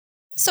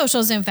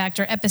Social Zoom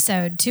Factor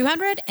episode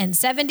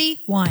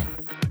 271.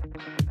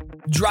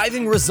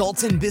 Driving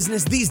results in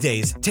business these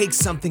days takes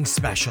something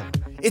special.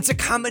 It's a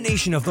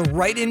combination of the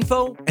right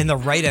info and the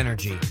right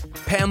energy.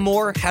 Pam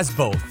Moore has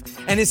both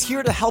and is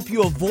here to help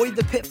you avoid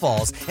the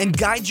pitfalls and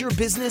guide your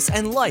business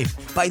and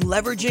life by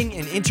leveraging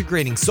and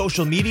integrating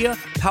social media,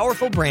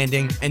 powerful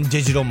branding, and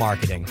digital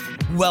marketing.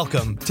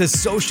 Welcome to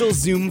Social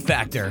Zoom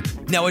Factor.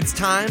 Now it's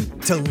time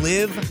to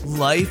live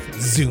life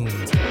zoomed.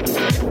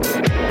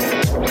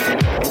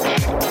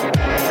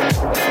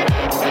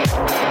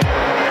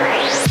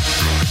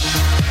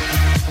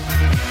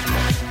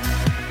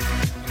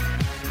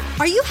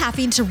 Are you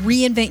having to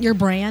reinvent your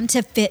brand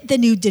to fit the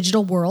new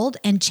digital world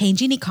and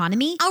changing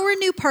economy? Our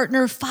new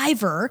partner,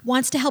 Fiverr,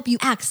 wants to help you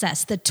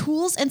access the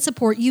tools and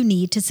support you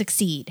need to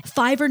succeed.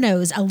 Fiverr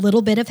knows a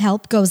little bit of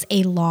help goes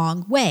a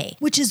long way,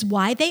 which is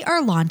why they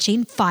are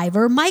launching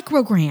Fiverr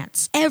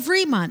Microgrants.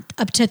 Every month,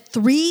 up to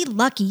 3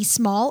 lucky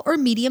small or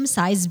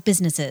medium-sized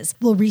businesses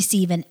will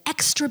receive an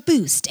extra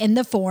boost in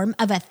the form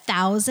of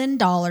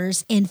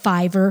 $1,000 in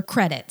Fiverr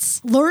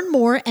credits. Learn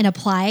more and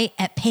apply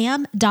at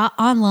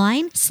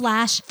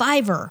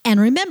pam.online/Fiverr. And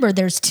remember,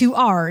 there's 2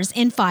 R's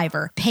in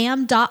Fiverr.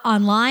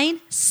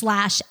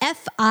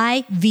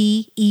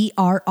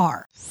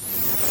 pam.online/Fiverr.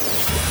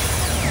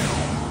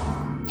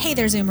 Hey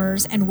there,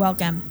 Zoomers, and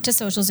welcome to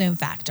Social Zoom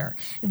Factor.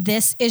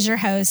 This is your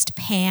host,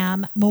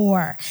 Pam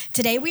Moore.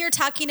 Today, we are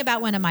talking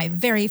about one of my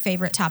very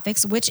favorite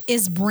topics, which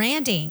is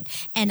branding.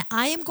 And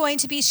I am going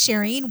to be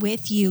sharing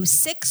with you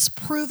 6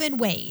 proven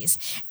ways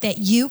that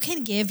you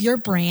can give your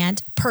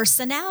brand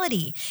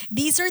personality.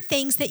 These are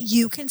things that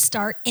you can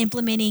start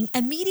implementing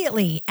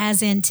immediately,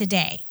 as in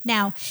today.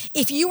 Now,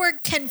 if you are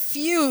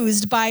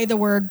confused by the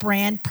word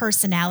brand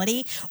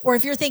personality, or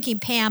if you're thinking,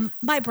 Pam,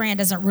 my brand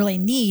doesn't really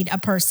need a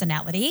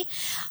personality,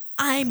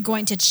 I'm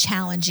going to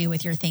challenge you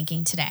with your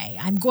thinking today.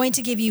 I'm going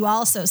to give you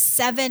also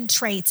 7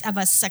 traits of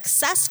a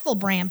successful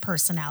brand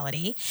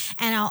personality,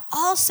 and I'll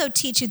also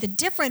teach you the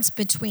difference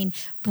between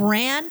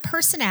brand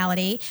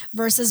personality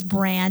versus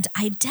brand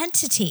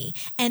identity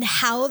and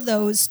how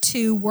those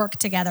two work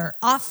together.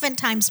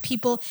 Oftentimes,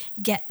 people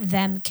get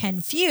them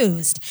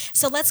confused.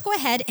 So let's go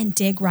ahead and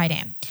dig right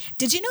in.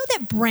 Did you know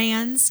that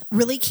brands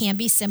really can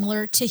be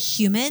similar to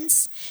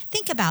humans?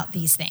 Think about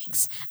these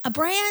things. A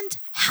brand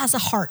has a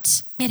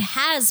heart. It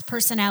has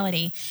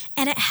personality,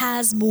 and it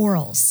has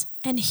morals.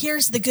 And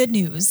here's the good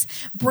news.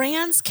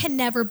 Brands can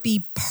never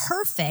be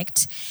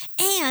perfect,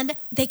 and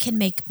they can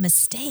make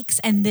mistakes.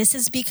 And this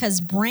is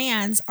because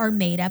brands are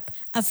made up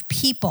of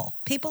people.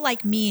 People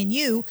like me and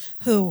you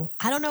who,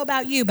 I don't know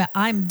about you, but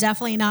I'm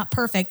definitely not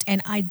perfect,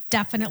 and I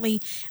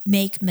definitely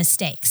make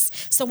mistakes.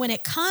 So when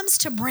it comes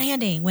to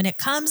branding, when it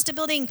comes to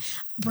building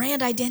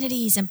brand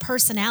identities and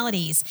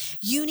personalities,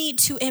 you need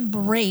to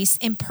embrace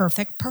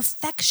imperfect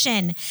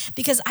perfection,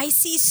 because I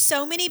see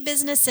so many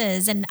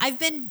businesses, and I've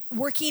been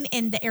working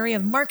in the area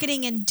of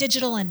marketing and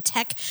digital and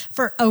tech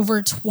for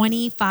over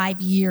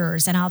 25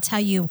 years. And I'll tell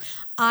you,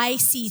 I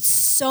see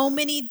so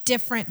many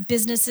different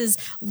businesses,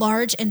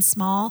 large and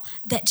small,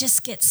 that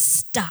just get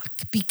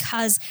stuck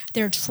because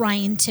they're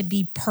trying to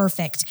be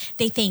perfect.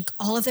 They think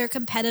all of their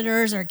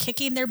competitors are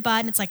kicking their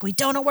butt, and it's like, we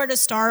don't know where to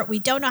start. We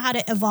don't know how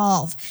to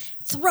evolve.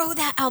 Throw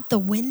that out the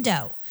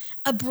window.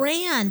 A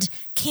brand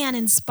can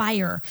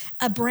inspire.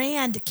 A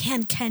brand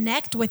can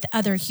connect with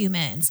other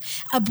humans.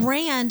 A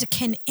brand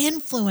can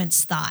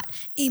influence thought,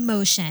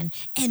 emotion,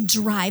 and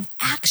drive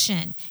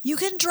action. You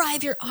can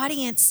drive your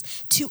audience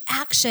to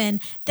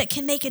action that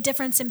can make a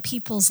difference in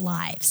people's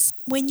lives.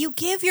 When you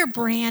give your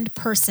brand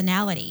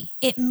personality,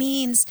 it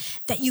means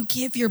that you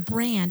give your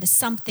brand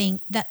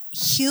something that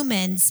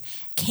humans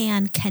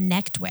can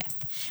connect with.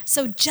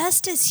 So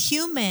just as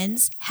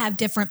humans have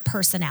different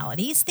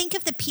personalities, think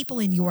of the people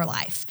in your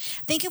life.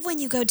 Think of when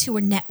you go to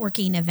a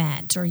networking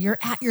event, or you're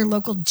at your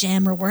local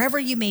gym, or wherever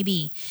you may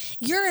be.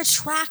 You're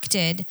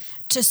attracted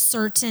to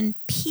certain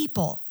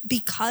people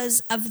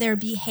because of their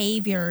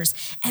behaviors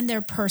and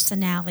their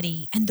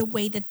personality and the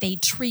way that they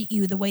treat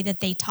you, the way that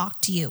they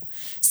talk to you.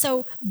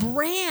 So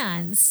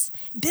brands,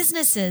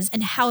 businesses,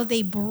 and how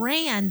they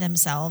brand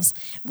themselves,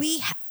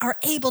 we are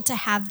able to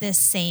have this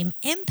same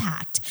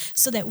impact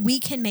so that we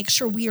can make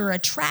sure we are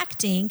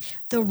attracting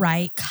the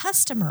right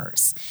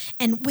customers.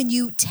 And when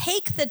you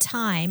take the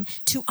time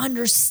to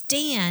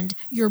understand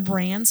your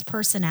brand's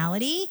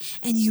personality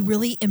and you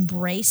really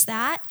embrace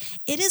that,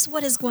 it is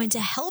what is going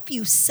to help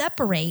you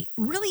separate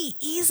really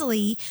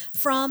easily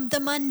from the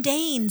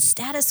mundane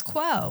status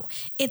quo.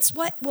 It's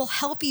what will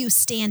help you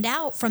stand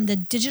out from the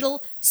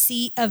digital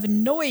sea of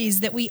noise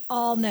that we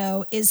all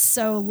know is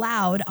so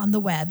loud on the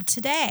web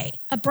today.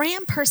 A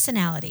brand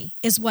personality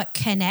is what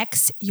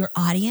connects your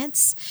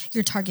audience,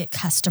 your target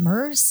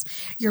customers,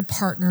 your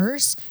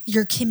partners,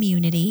 your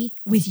community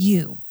with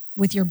you,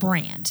 with your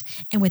brand,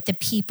 and with the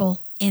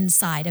people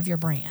inside of your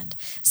brand.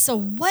 So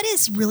what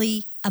is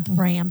really a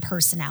brand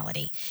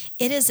personality?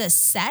 It is a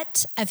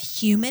set of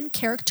human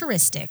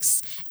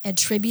characteristics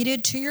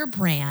attributed to your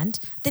brand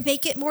that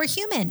make it more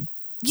human.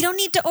 You don't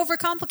need to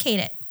overcomplicate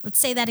it. Let's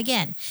say that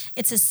again.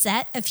 It's a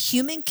set of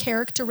human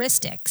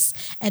characteristics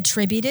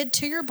attributed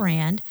to your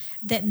brand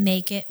that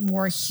make it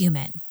more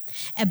human.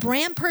 A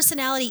brand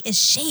personality is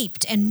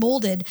shaped and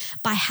molded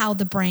by how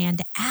the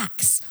brand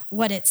acts,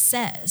 what it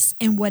says,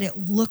 and what it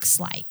looks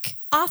like.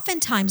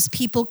 Oftentimes,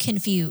 people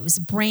confuse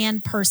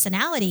brand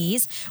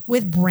personalities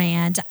with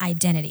brand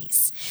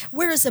identities.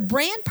 Whereas a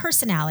brand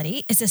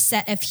personality is a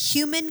set of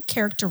human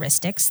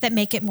characteristics that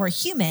make it more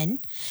human,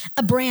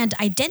 a brand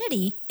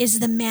identity is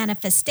the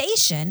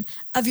manifestation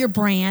of your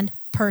brand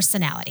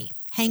personality.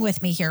 Hang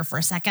with me here for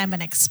a second. I'm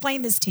going to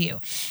explain this to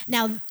you.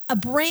 Now, a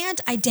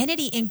brand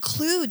identity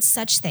includes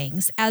such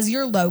things as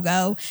your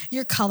logo,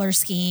 your color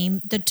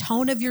scheme, the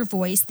tone of your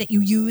voice that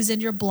you use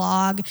in your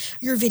blog,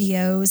 your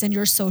videos, and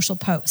your social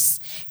posts.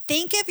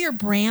 Think of your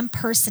brand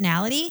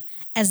personality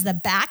as the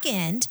back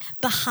end,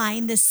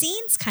 behind the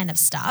scenes kind of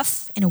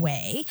stuff in a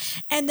way,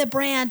 and the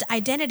brand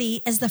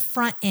identity as the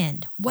front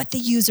end, what the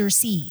user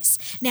sees.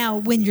 Now,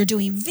 when you're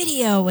doing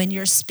video and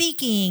you're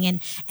speaking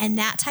and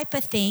that type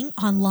of thing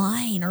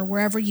online or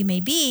wherever you may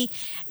be,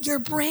 your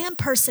brand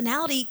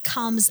personality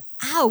comes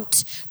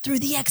out through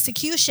the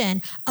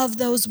execution of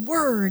those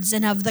words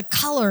and of the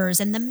colors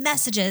and the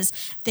messages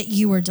that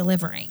you are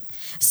delivering.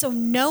 So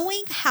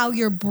knowing how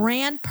your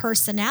brand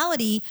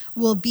personality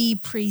will be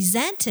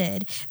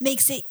presented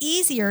makes it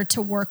easier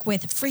to work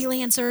with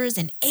freelancers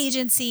and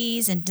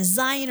agencies and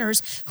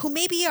designers who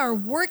maybe are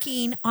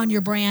working on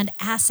your brand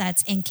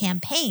assets and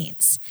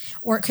campaigns,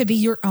 or it could be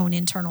your own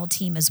internal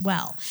team as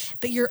well.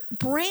 But your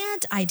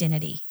brand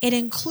identity, it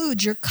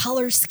includes your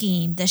color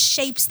scheme, the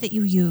shapes that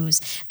you use,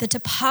 the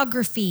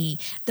typography,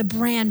 the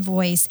brand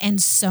voice,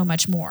 and so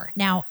much more.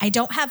 Now, I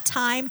don't have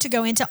time to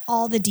go into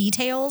all the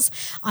details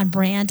on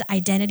brand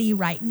identity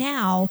right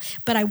now,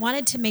 but I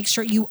wanted to make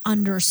sure you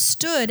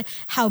understood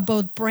how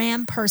both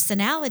brand personality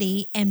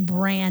and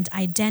brand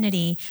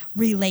identity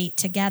relate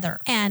together.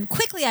 And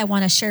quickly, I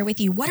want to share with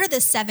you what are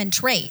the 7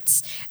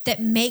 traits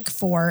that make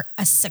for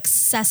a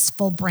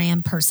successful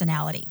brand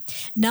personality.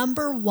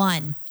 Number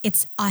 1,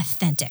 it's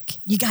authentic.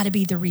 You got to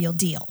be the real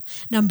deal.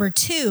 Number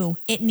 2,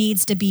 it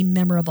needs to be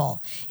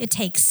memorable. It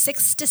takes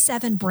 6 to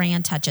 7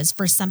 brand touches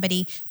for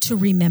somebody to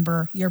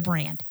remember your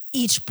brand.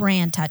 Each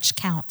brand touch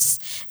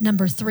counts.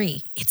 Number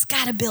 3, it's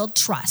got to build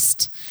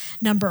trust.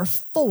 Number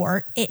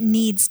 4, it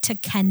needs to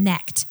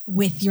connect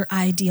with your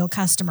ideal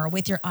customer,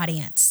 with your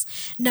audience.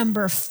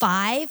 Number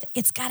 5,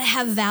 it's got to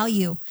have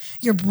value.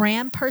 Your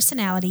brand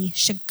personality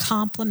should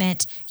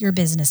complement your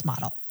business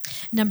model.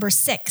 Number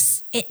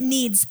 6, it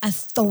needs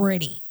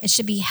authority. It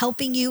should be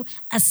helping you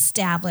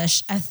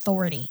establish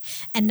authority.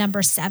 And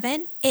number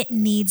 7, it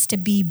needs to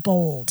be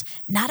bold,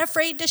 not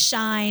afraid to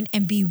shine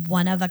and be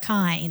one of a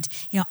kind.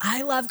 You know,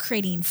 I love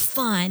creating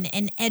fun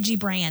and edgy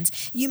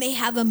brands. You may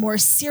have a more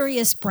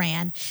serious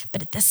brand,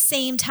 but at the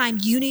same time,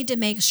 you need to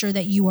make sure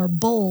that you are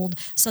bold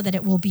so that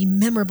it will be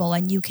memorable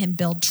and you can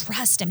build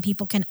trust and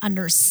people can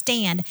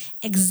understand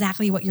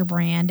exactly what your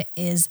brand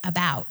is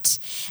about.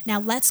 Now,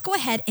 let's go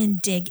ahead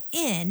and dig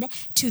in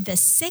to the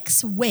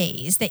 6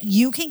 ways that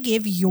you can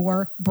give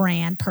your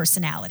brand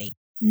personality.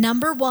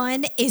 Number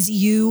 1 is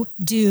you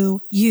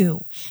do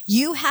you.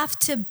 You have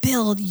to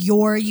build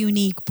your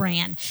unique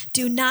brand.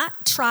 Do not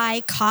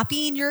try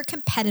copying your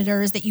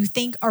competitors that you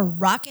think are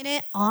rocking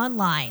it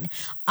online.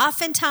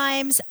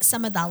 Oftentimes,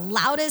 some of the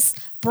loudest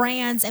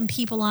brands and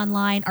people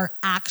online are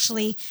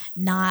actually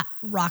not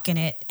rocking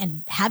it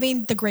and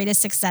having the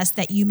greatest success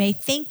that you may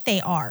think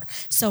they are.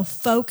 So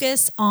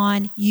focus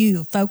on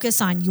you. Focus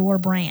on your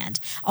brand.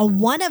 A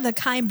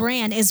one-of-a-kind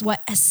brand is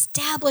what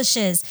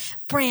establishes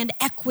brand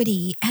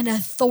equity and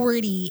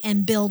authority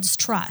and builds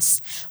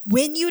trust.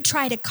 When you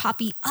try to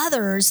copy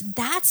others,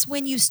 that's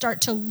when you start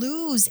to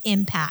lose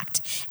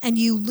impact and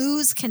you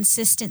lose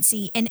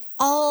consistency and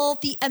all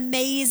the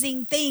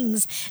amazing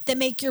things that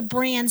make your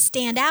brand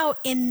stand out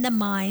in the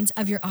minds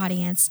of your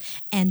audience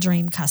and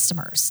dream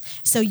customers.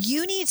 So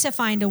you need to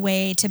find a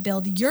way to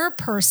build your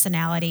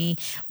personality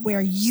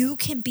where you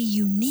can be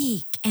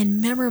unique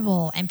and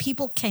memorable and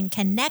people can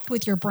connect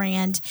with your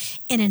brand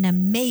in an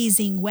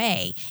amazing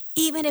way.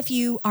 Even if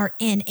you are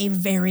in a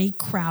very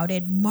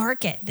crowded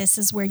market, this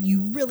is where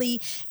you really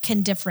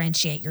can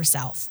differentiate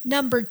yourself.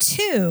 Number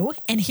 2,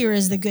 and here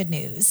is the good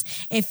news.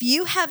 If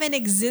you have an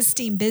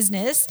existing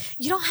business,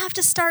 you don't have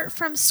to start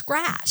from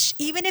scratch.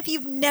 Even if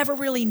you've never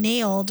really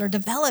nailed or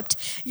developed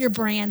your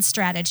brand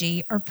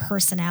strategy or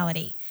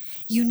personality,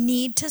 you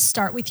need to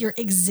start with your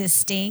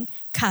existing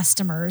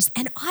customers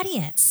and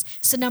audience.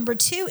 So number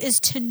 2 is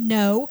to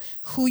know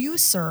who you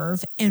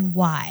serve and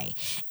why.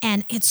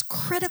 And it's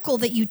critical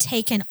that you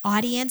take an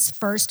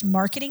audience-first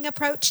marketing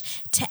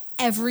approach to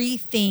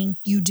everything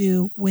you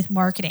do with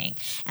marketing.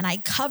 And I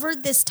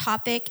covered this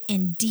topic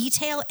in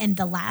detail in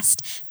the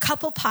last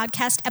couple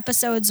podcast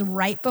episodes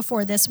right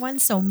before this one.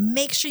 So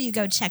make sure you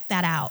go check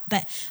that out.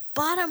 But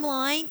Bottom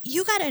line,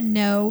 you got to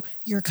know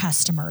your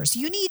customers.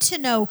 You need to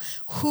know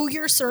who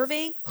you're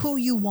serving, who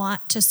you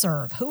want to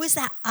serve. Who is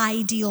that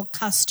ideal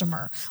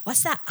customer?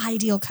 What's that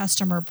ideal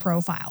customer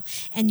profile?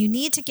 And you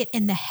need to get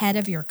in the head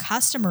of your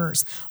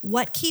customers.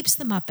 What keeps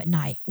them up at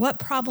night? What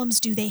problems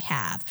do they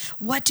have?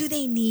 What do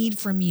they need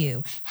from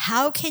you?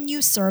 How can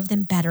you serve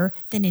them better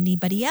than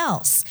anybody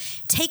else?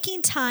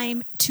 Taking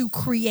time to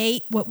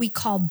create what we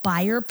call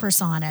buyer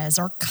personas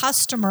or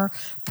customer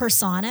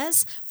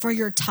personas for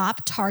your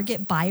top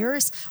target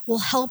buyers will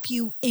help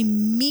you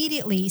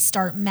immediately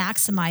start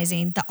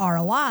maximizing the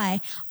ROI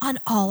on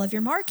all of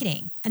your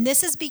marketing. And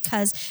this is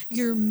because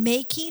you're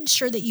making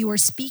sure that you are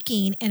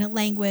speaking in a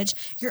language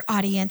your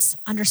audience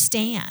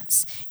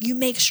understands. You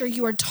make sure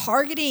you are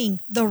targeting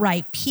the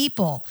right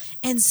people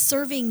and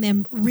serving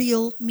them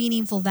real,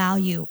 meaningful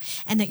value,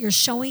 and that you're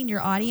showing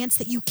your audience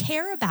that you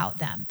care about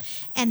them.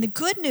 And the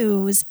good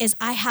news is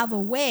I have a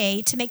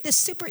way to make this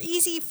super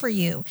easy for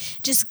you.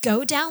 Just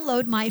go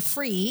download my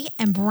free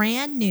and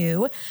brand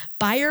new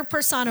Buyer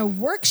Persona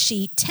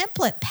Worksheet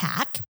Template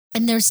Pack.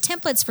 And there's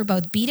templates for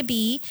both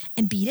B2B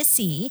and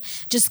B2C.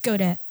 Just go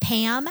to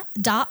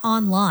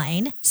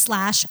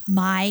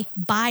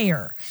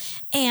pam.online/mybuyer.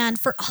 And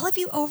for all of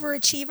you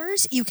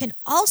overachievers, you can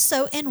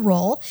also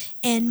enroll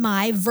in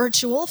my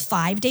virtual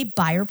 5-day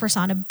Buyer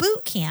Persona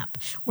Bootcamp,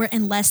 where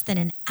in less than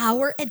an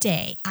hour a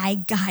day, I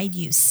guide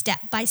you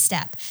step by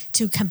step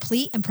to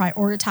complete and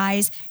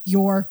prioritize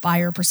your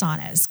buyer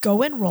personas.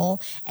 Go enroll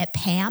at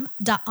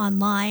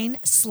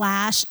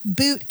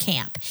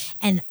pam.online/bootcamp.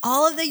 And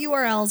all of the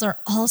URLs are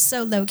also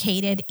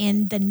located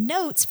in the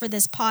notes for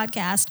this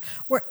podcast,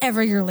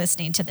 wherever you're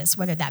listening to this,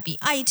 whether that be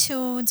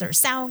iTunes or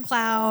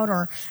SoundCloud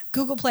or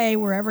Google Play,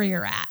 wherever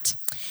you're at.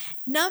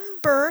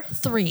 Number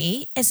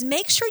 3 is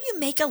make sure you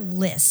make a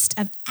list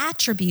of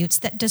attributes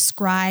that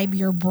describe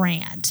your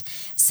brand.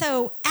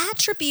 So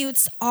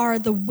attributes are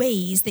the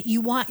ways that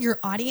you want your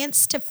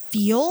audience to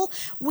feel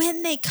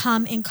when they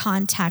come in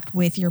contact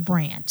with your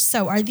brand.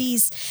 So are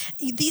these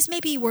may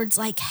be words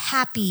like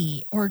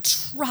happy or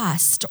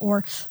trust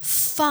or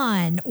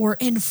fun or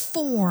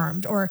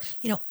informed or,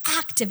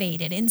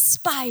 activated,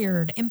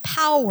 inspired,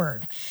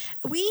 empowered.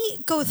 We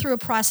go through a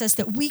process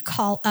that we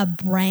call a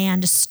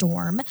brand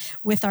storm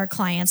with our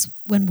clients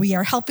when we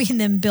are helping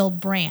them build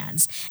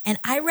brands. And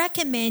I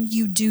recommend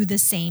you do the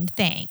same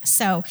thing.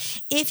 So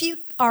if you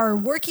are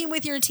working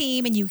with your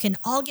team and you can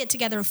all get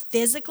together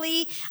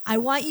physically, I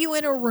want you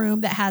in a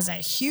room that has a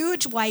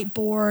huge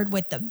whiteboard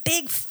with the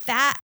big,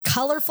 fat,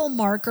 colorful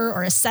marker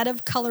or a set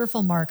of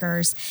colorful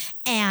markers.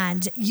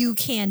 And you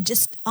can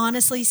just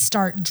honestly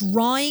start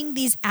drawing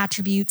these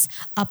attributes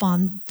up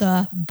on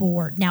the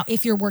board. Now,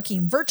 if you're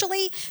working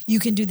virtually, you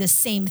can do the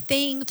same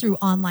thing through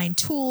online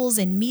tools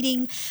and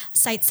meeting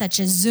sites such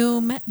as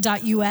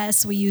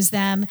Zoom.us. We use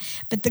them.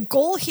 But the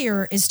goal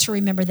here is to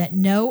remember that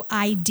no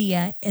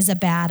idea is a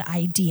bad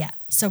idea.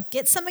 So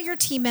get some of your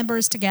team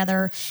members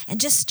together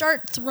and just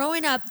start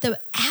throwing up the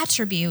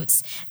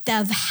attributes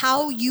of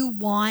how you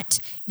want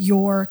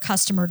your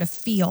customer to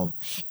feel.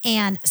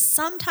 And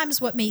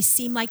sometimes what may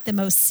seem like the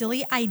most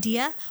silly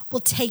idea will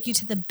take you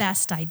to the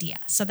best idea.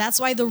 So that's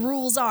why the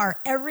rules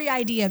are every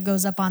idea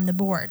goes up on the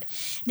board.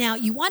 Now,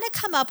 you want to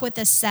come up with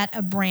a set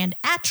of brand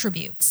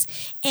attributes,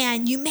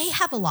 and you may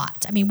have a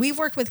lot. I mean, we've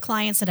worked with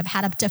clients that have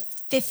had up to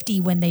 50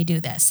 when they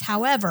do this.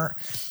 However,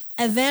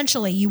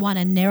 eventually, you want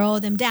to narrow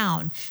them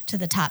down to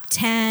the top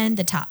 10,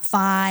 the top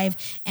 5,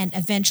 and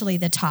eventually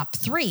the top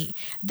 3.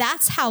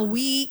 That's how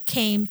we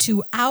came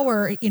to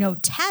our,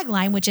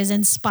 tagline, which is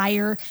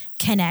Inspire,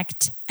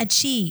 Connect,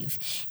 Achieve.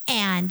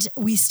 And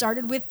we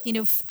started with,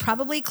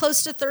 probably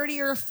close to 30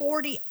 or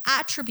 40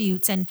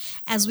 attributes. And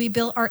as we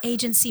built our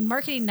agency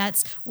Marketing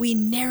Nuts, we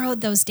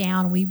narrowed those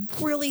down. We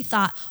really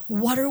thought,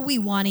 what are we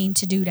wanting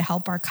to do to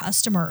help our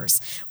customers?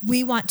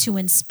 We want to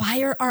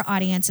inspire our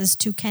audiences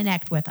to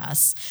connect with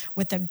us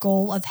with the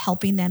goal of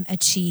helping them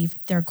achieve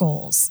their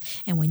goals.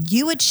 And when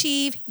you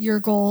achieve your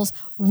goals,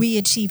 we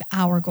achieve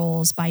our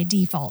goals by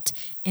default.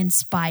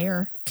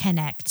 Inspire,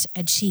 connect,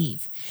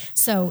 achieve.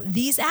 So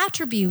these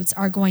attributes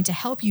are going to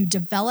help you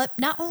develop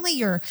not only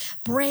your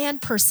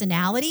brand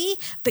personality,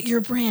 but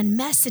your brand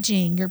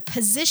messaging, your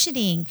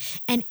positioning,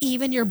 and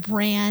even your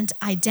brand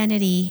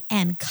identity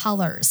and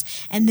colors.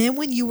 And then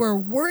when you are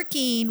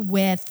working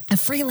with a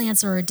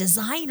freelancer or a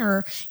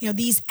designer,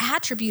 these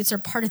attributes are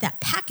part of that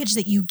package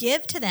that you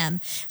give to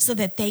them so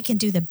that they can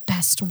do the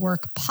best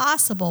work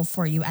possible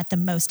for you at the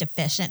most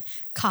efficient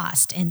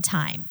cost and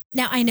time.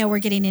 Now, I know we're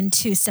getting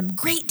into some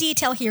great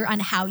detail here on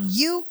how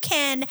you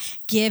can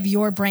give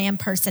your brand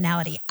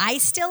personality. I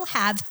still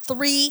have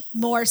 3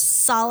 more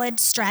solid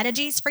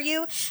strategies for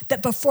you.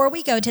 But before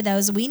we go to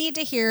those, we need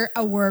to hear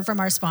a word from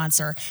our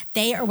sponsor.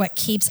 They are what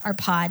keeps our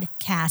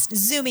podcast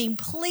zooming.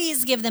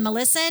 Please give them a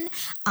listen.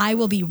 I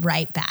will be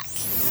right back.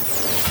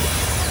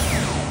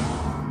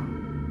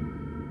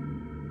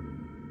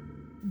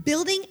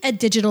 Building a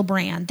digital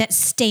brand that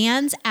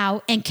stands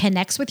out and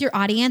connects with your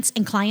audience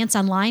and clients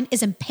online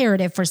is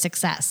imperative for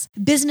success.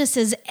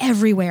 Businesses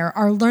everywhere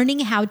are learning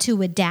how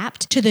to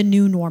adapt to the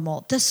new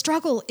normal. The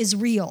struggle is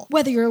real.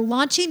 Whether you're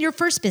launching your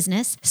first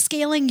business,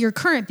 scaling your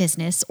current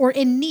business, or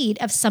in need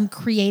of some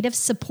creative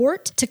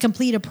support to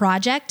complete a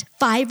project,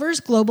 Fiverr's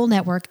global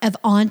network of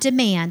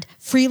on-demand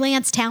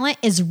freelance talent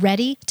is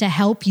ready to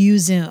help you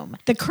Zoom.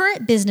 The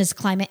current business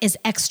climate is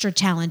extra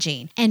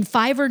challenging, and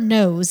Fiverr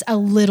knows a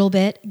little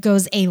bit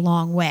goes a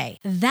long way.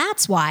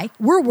 That's why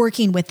we're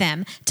working with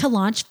them to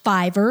launch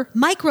Fiverr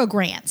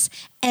microgrants.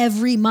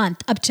 Every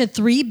month, up to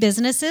 3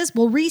 businesses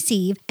will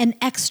receive an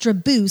extra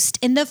boost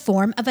in the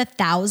form of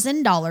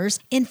 $1,000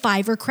 in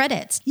Fiverr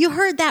credits. You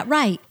heard that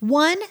right.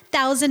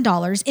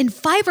 $1,000 in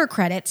Fiverr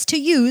credits to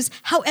use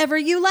however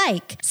you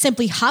like.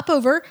 Simply hop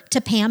over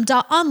to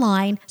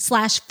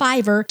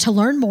pam.online/Fiverr to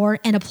learn more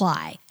and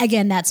apply.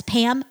 Again, that's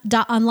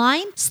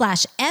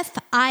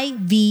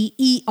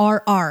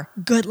pam.online/FIVERR.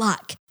 Good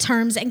luck.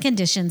 Terms and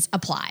conditions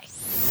apply.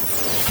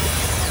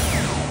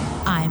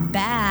 I'm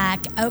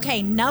back.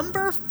 Okay,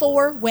 number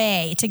 4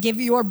 way to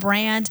give your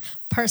brand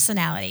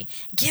personality.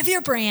 Give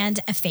your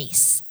brand a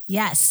face.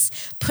 Yes,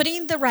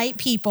 putting the right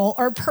people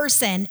or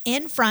person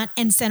in front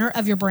and center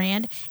of your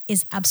brand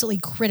is absolutely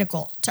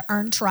critical to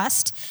earn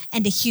trust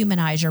and to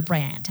humanize your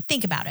brand.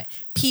 Think about it.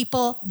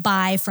 People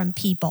buy from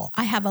people.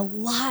 I have a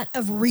lot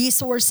of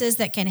resources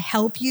that can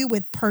help you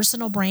with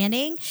personal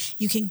branding.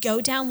 You can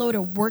go download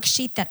a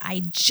worksheet that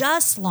I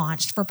just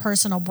launched for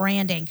personal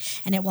branding,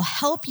 and it will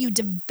help you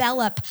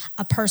develop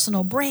a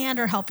personal brand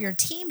or help your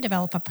team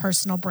develop a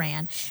personal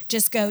brand.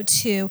 Just go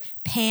to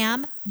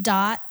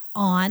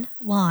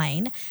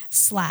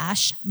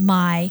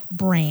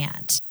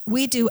pam.online/mybrand.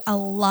 We do a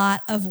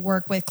lot of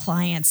work with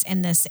clients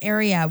in this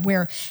area.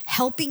 We're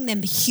helping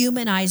them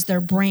humanize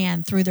their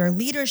brand through their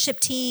leadership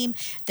team,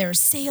 their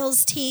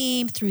sales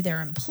team, through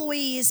their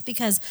employees,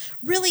 because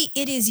really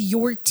it is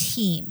your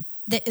team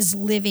that is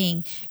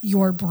living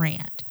your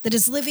brand, that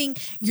is living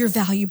your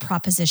value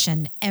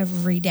proposition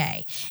every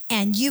day.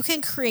 And you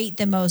can create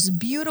the most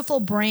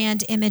beautiful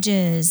brand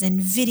images and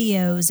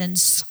videos and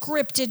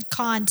scripted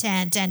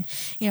content and,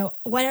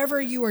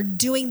 whatever you are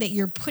doing that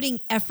you're putting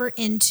effort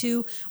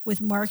into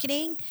with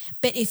marketing.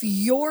 But if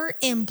your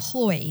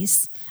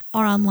employees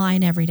are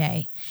online every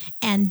day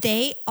and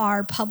they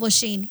are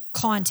publishing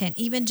content,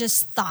 even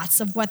just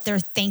thoughts of what they're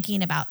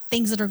thinking about,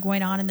 things that are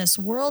going on in this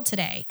world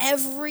today,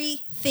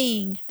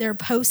 everything they're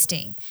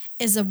posting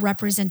is a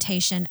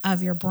representation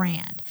of your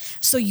brand.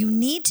 So you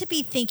need to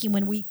be thinking,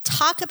 when we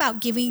talk about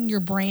giving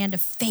your brand a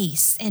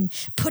face and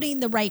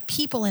putting the right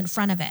people in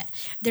front of it,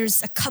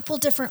 there's a couple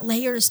different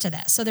layers to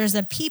this. So there's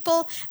the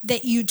people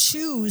that you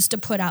choose to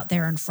put out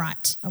there in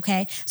front,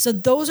 okay? So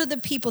those are the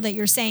people that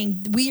you're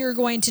saying, we are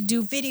going to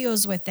do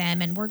videos with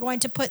them and we're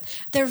going to put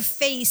their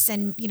face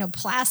and,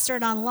 plaster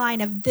it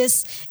online of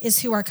this is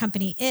who our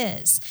company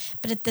is.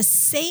 But at the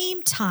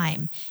same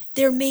time,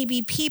 there may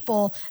be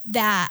people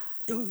that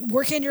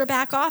work in your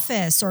back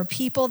office or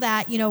people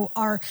that,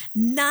 are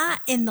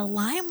not in the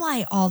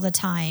limelight all the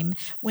time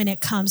when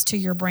it comes to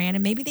your brand.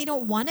 And maybe they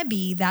don't want to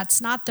be,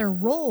 that's not their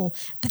role,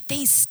 but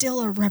they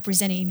still are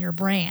representing your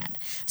brand.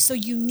 So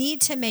you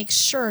need to make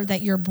sure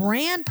that your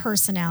brand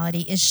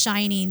personality is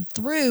shining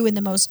through in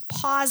the most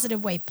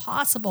positive way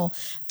possible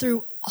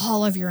through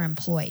all of your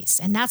employees.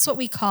 And that's what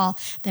we call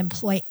the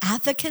employee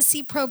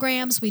advocacy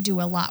programs. We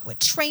do a lot with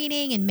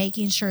training and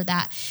making sure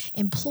that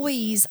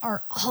employees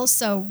are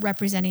also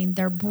representing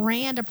their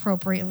brand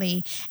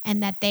appropriately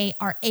and that they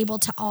are able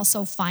to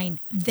also find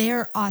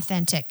their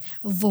authentic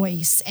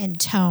voice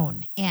and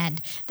tone. And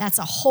that's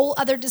a whole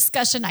other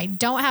discussion. I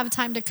don't have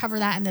time to cover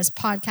that in this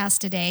podcast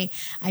today.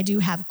 I do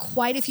have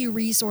quite a few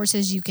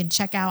resources you can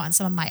check out on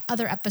some of my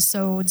other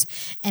episodes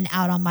and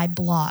out on my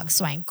blog.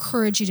 So I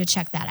encourage you to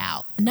check that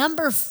out.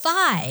 Number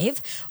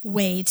 5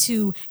 way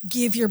to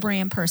give your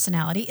brand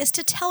personality is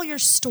to tell your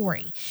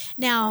story.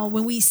 Now,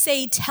 when we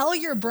say tell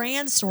your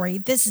brand story,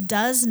 this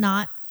does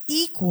not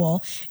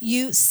equal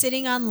you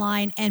sitting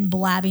online and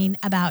blabbing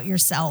about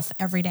yourself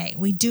every day.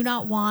 We do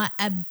not want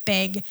a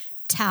big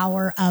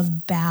tower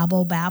of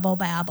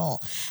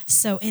babble.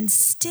 So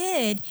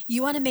instead,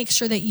 you want to make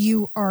sure that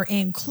you are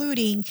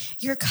including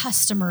your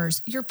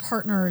customers, your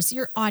partners,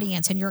 your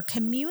audience, and your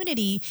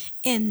community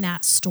in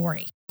that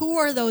story. Who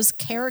are those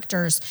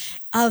characters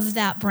of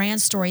that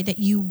brand story that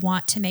you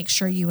want to make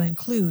sure you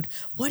include?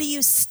 What do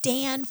you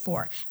stand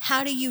for?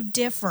 How do you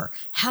differ?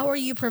 How are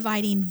you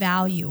providing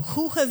value?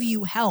 Who have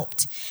you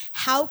helped?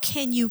 How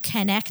can you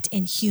connect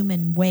in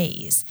human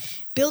ways?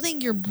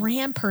 Building your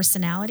brand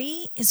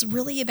personality is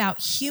really about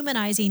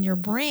humanizing your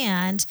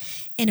brand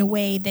in a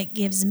way that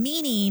gives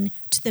meaning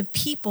to the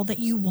people that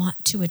you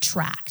want to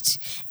attract.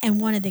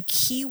 And one of the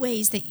key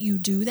ways that you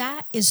do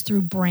that is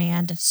through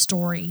brand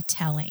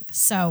storytelling.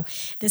 So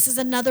this is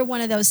another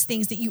one of those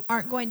things that you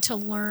aren't going to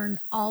learn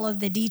all of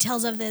the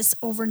details of this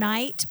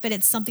overnight, but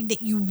it's something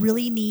that you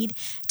really need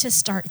to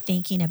start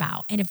thinking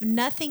about. And if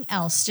nothing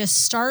else,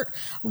 just start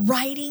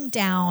writing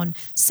down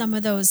some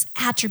of those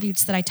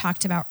attributes that I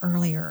talked about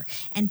earlier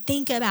and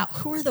think about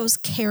who are those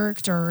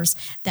characters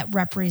that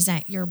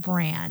represent your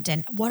brand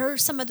and what are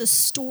some of the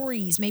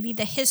stories, maybe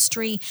the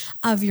history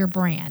of your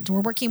brand.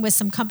 We're working with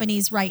some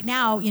companies right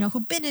now,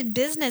 who've been in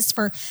business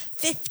for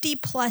 50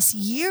 plus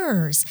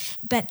years,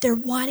 but they're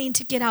wanting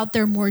to get out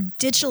there more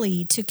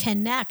digitally to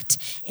connect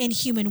in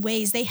human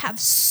ways. They have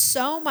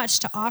so much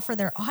to offer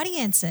their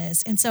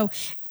audiences. And so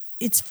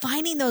it's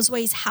finding those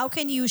ways. How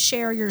can you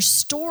share your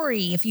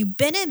story? If you've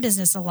been in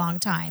business a long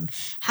time,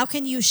 how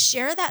can you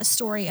share that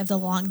story of the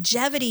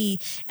longevity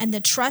and the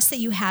trust that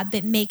you have,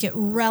 but make it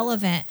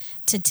relevant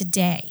to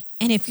today?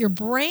 And if you're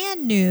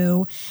brand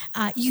new,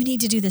 you need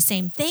to do the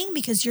same thing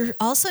because you're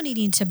also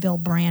needing to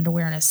build brand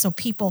awareness so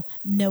people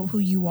know who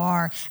you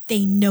are.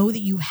 They know that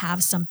you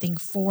have something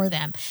for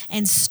them.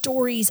 And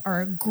stories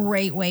are a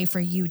great way for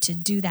you to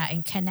do that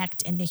and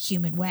connect in the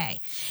human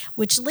way,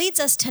 which leads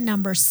us to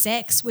number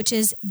 6, which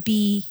is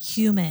be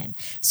human.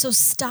 So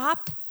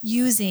stop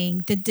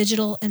using the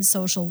digital and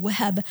social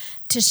web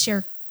to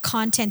share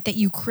content that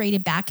you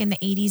created back in the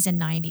 80s and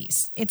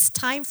 90s. It's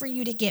time for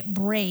you to get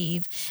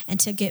brave and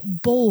to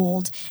get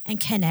bold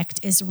and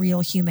connect as real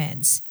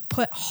humans.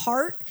 Put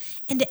heart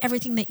into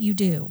everything that you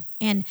do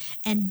and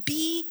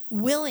be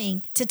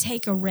willing to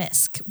take a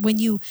risk. When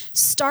you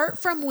start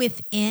from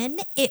within,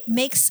 it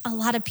makes a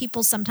lot of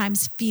people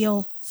sometimes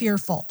feel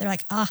fearful. They're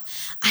like, I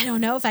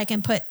don't know if I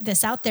can put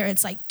this out there.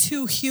 It's like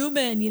too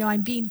human,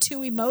 I'm being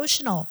too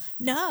emotional.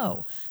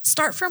 No,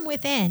 start from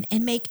within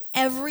and make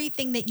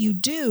everything that you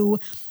do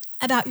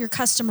about your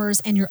customers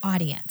and your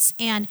audience.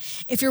 And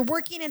if you're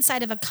working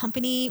inside of a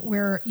company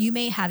where you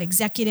may have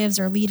executives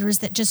or leaders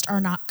that just are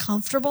not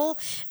comfortable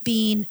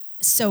being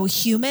so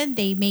human,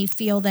 they may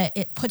feel that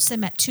it puts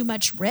them at too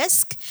much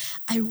risk.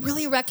 I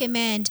really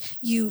recommend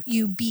you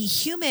be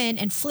human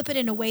and flip it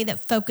in a way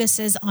that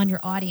focuses on your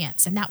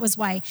audience. And that was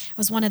why it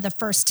was one of the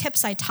first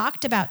tips I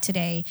talked about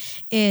today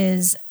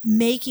is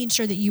making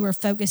sure that you are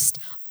focused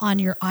on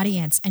your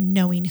audience and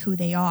knowing who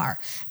they are.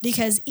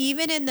 Because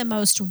even in the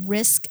most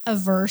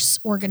risk-averse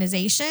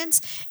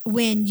organizations,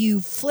 when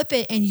you flip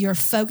it and you're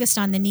focused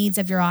on the needs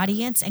of your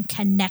audience and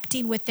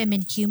connecting with them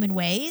in human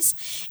ways,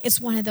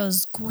 it's one of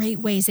those great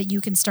ways that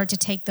you can start to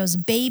take those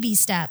baby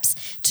steps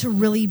to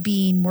really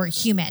being more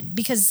human.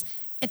 Because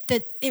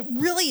it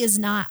really is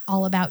not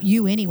all about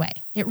you anyway.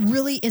 It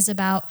really is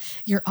about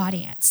your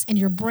audience, and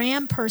your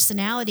brand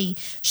personality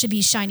should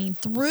be shining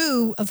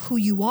through of who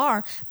you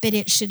are, but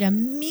it should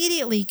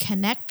immediately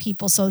connect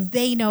people so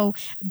they know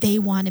they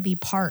want to be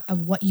part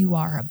of what you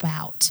are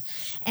about.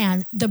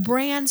 And the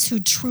brands who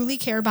truly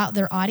care about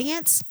their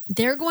audience,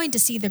 they're going to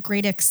see the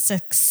greatest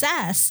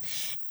success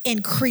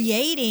in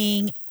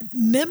creating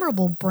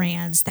memorable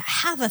brands that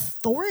have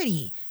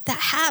authority, that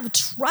have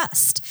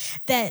trust,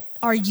 that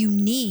are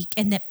unique,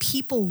 and that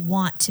people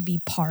want to be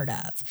part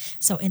of.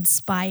 So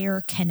inspire,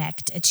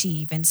 connect,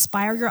 achieve.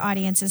 Inspire your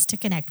audiences to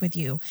connect with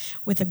you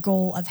with a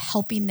goal of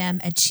helping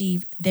them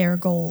achieve their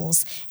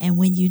goals. And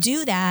when you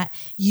do that,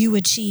 you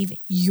achieve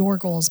your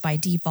goals by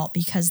default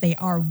because they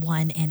are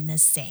one and the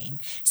same.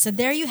 So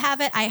there you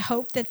have it. I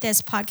hope that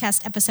this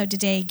podcast episode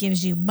today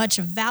gives you much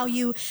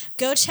value.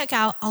 Go check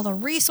out all the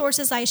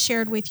resources I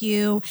shared with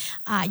you.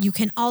 You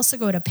can also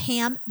go to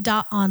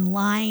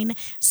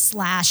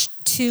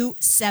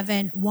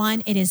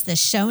pam.online/271. It is the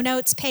show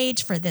notes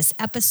page for this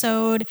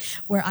episode,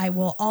 where I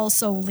will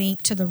also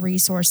link to the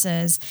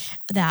resources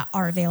that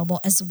are available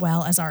as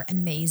well as our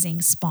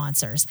amazing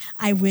sponsors.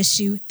 I wish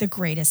you the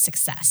greatest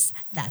success.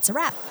 That's a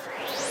wrap.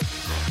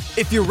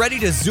 If you're ready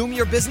to Zoom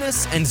your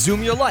business and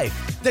Zoom your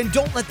life, then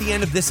don't let the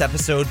end of this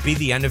episode be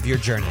the end of your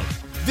journey.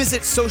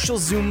 Visit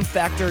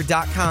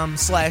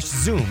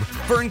socialzoomfactor.com/Zoom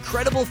for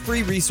incredible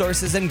free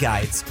resources and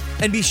guides.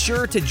 And be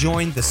sure to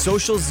join the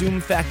Social Zoom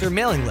Factor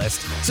mailing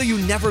list so you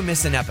never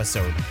miss an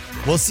episode.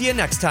 We'll see you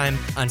next time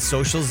on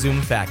Social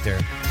Zoom Factor.